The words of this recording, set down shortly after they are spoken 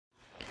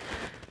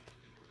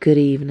Good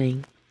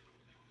evening.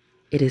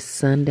 It is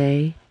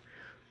Sunday,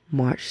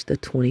 March the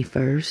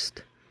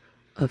 21st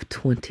of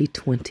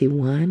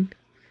 2021.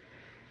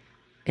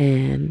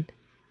 And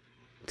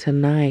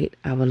tonight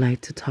I would like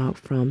to talk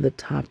from the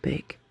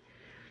topic,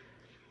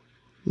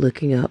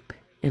 looking up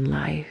in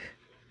life.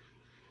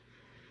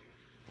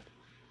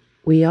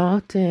 We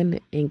often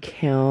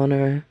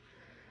encounter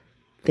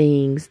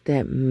things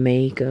that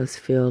make us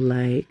feel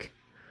like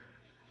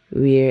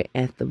we're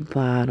at the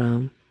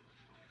bottom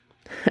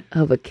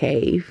of a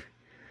cave,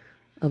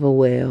 of a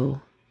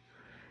well.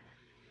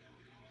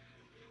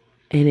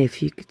 And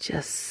if you could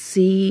just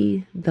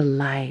see the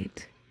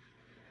light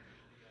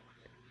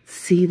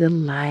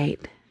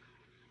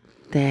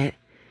that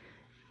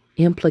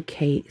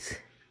implicates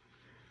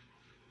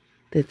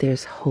that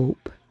there's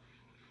hope,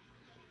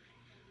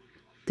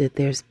 that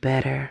there's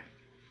better,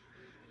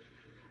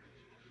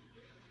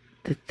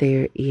 that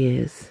there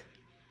is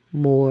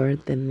more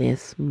than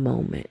this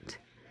moment,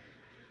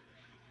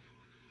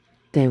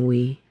 then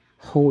we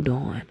hold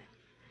on.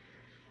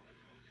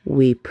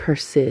 We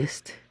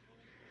persist.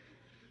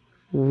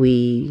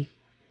 We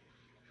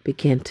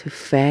begin to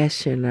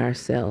fashion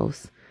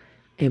ourselves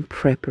in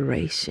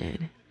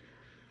preparation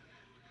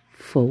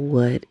for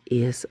what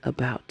is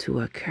about to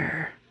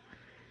occur.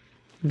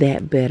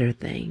 That better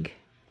thing,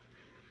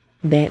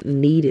 that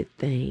needed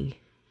thing,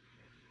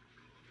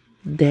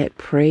 that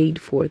prayed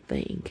for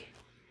thing.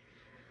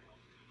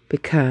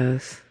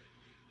 Because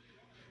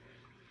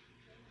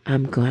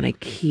I'm going to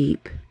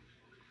keep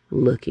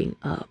looking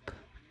up.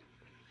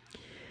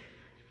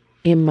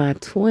 In my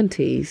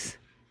 20s,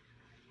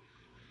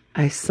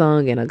 I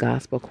sung in a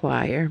gospel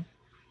choir.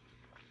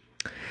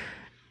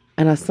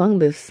 And I sung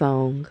this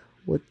song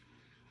with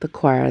the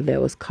choir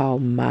that was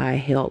called My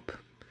Help.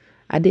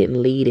 I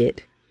didn't lead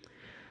it.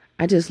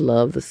 I just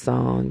loved the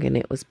song, and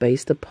it was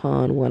based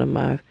upon one of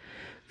my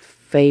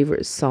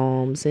favorite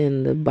psalms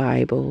in the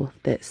Bible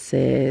that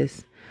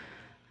says,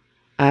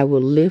 I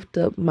will lift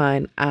up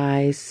mine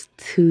eyes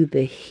to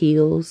the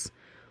hills,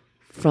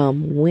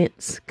 from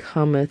whence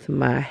cometh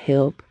my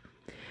help.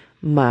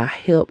 My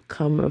help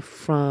cometh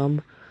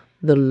from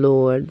the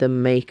Lord, the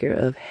maker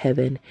of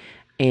heaven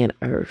and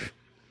earth.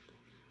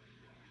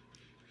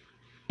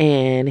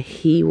 And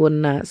he will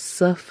not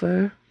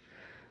suffer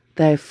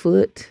thy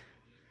foot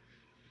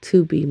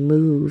to be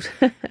moved.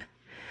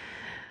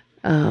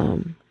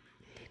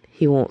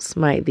 He won't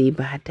smite thee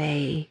by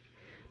day,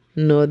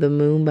 nor the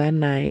moon by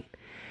night.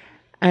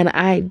 And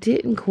I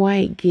didn't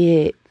quite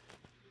get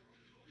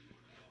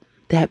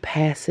that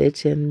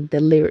passage and the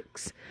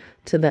lyrics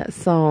to that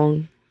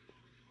song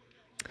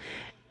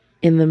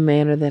in the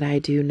manner that I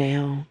do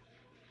now,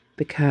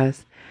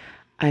 because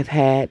I've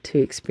had to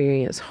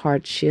experience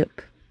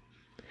hardship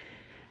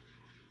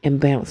and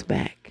bounce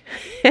back.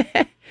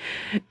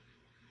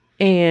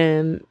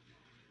 And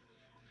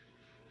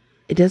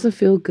it doesn't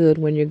feel good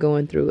when you're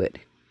going through it,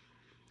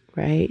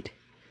 right?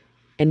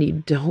 And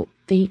you don't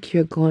think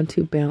you're going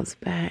to bounce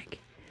back.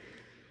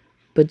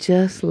 But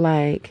just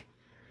like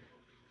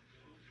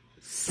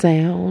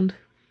sound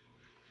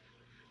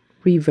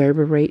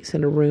reverberates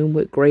in a room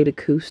with great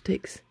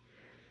acoustics,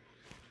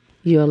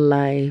 your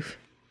life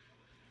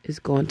is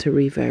going to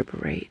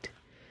reverberate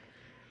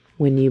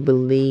when you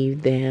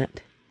believe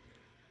that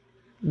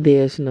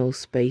there's no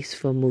space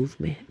for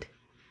movement.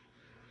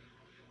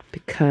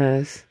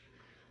 Because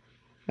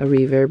a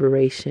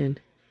reverberation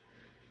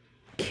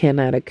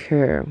cannot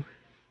occur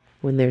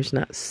when there's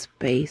not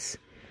space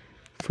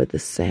for the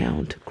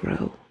sound to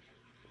grow.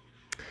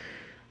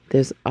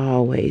 There's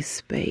always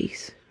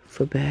space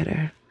for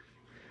better.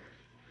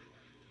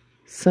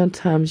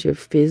 Sometimes your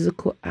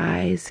physical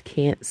eyes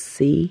can't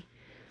see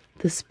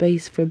the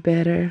space for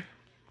better,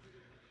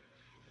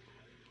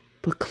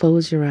 but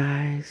close your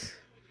eyes.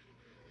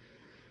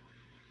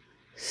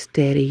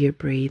 Steady your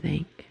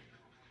breathing.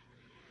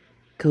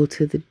 Go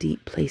to the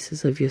deep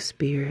places of your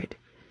spirit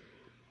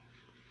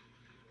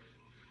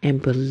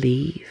and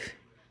believe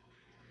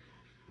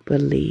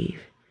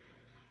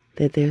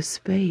that there's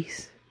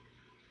space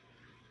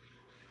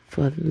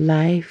for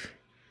life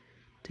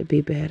to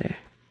be better.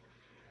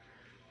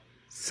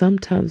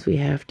 Sometimes we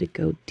have to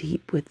go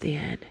deep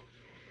within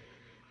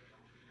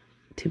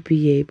to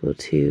be able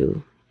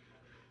to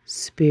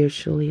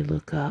spiritually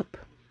look up.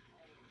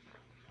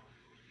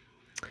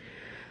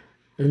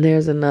 And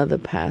there's another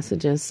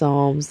passage in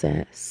Psalms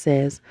that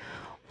says,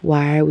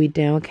 why are we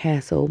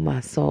downcast, O my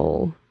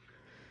soul?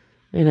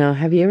 You know,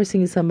 have you ever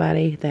seen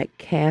somebody that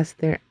casts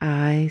their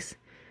eyes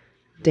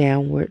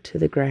downward to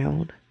the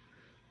ground?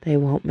 They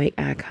won't make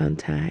eye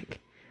contact.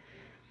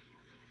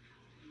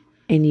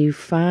 And you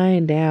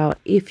find out,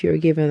 if you're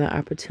given the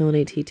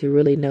opportunity to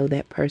really know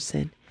that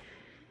person,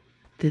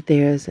 that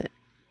there's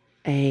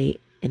an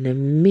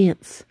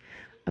immense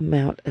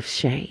amount of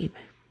shame,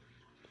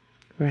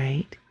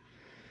 right?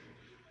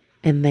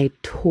 And they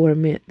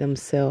torment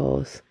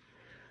themselves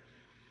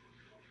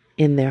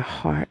in their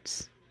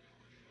hearts.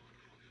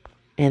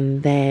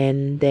 And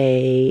then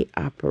they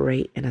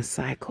operate in a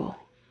cycle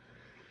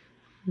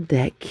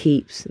that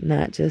keeps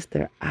not just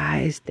their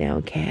eyes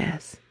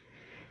downcast,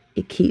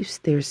 It keeps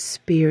their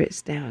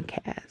spirits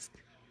downcast.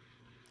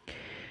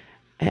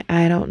 And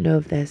I don't know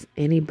if that's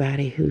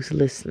anybody who's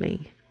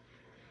listening,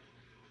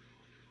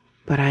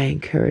 but I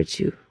encourage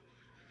you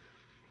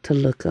to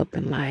look up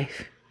in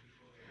life.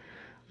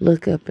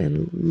 Look up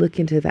and look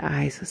into the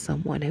eyes of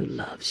someone who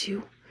loves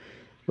you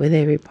with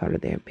every part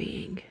of their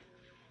being.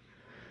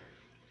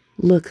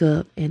 Look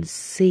up and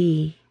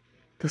see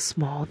the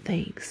small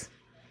things.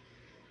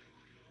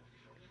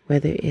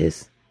 Whether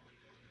it's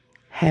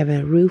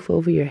having a roof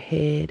over your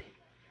head,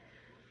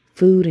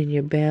 food in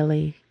your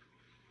belly,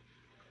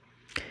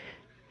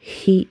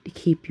 heat to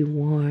keep you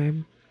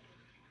warm,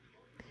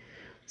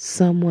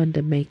 someone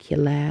to make you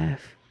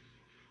laugh,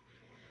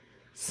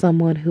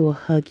 someone who will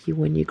hug you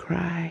when you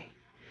cry,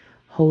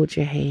 hold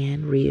your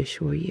hand,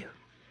 reassure you.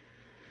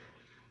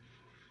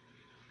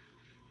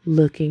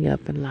 Looking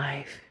up in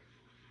life.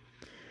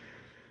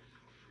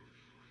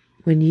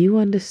 When you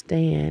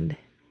understand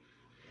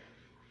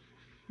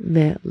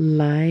that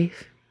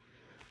life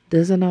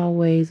doesn't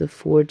always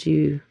afford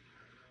you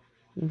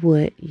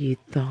what you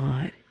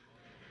thought,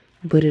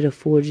 but it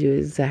affords you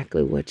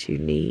exactly what you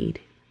need,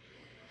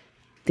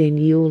 then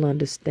you'll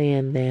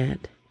understand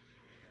that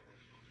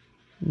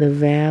the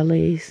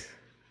valleys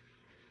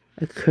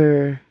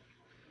occur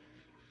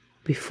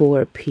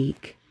before a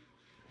peak,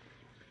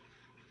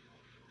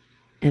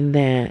 and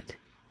that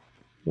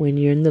when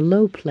you're in the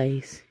low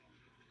place,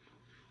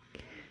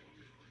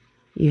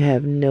 you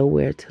have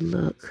nowhere to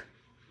look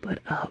but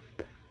up.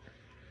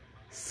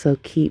 So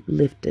keep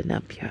lifting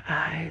up your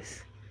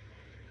eyes.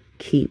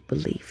 Keep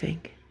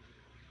believing.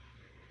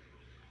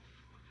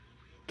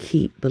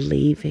 Keep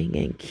believing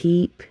and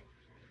keep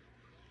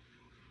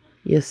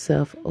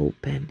yourself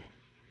open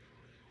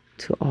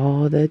to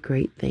all the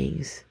great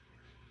things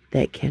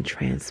that can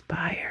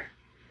transpire.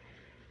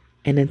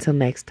 And until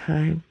next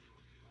time,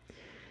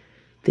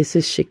 this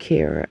is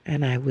Shakira,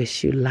 and I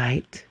wish you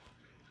light,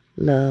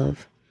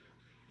 love,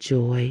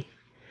 joy,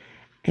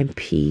 and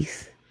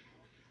peace,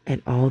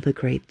 and all the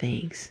great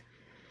things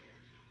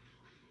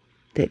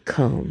that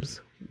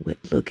comes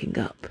with looking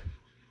up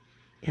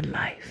in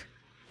life.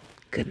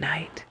 Good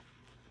night.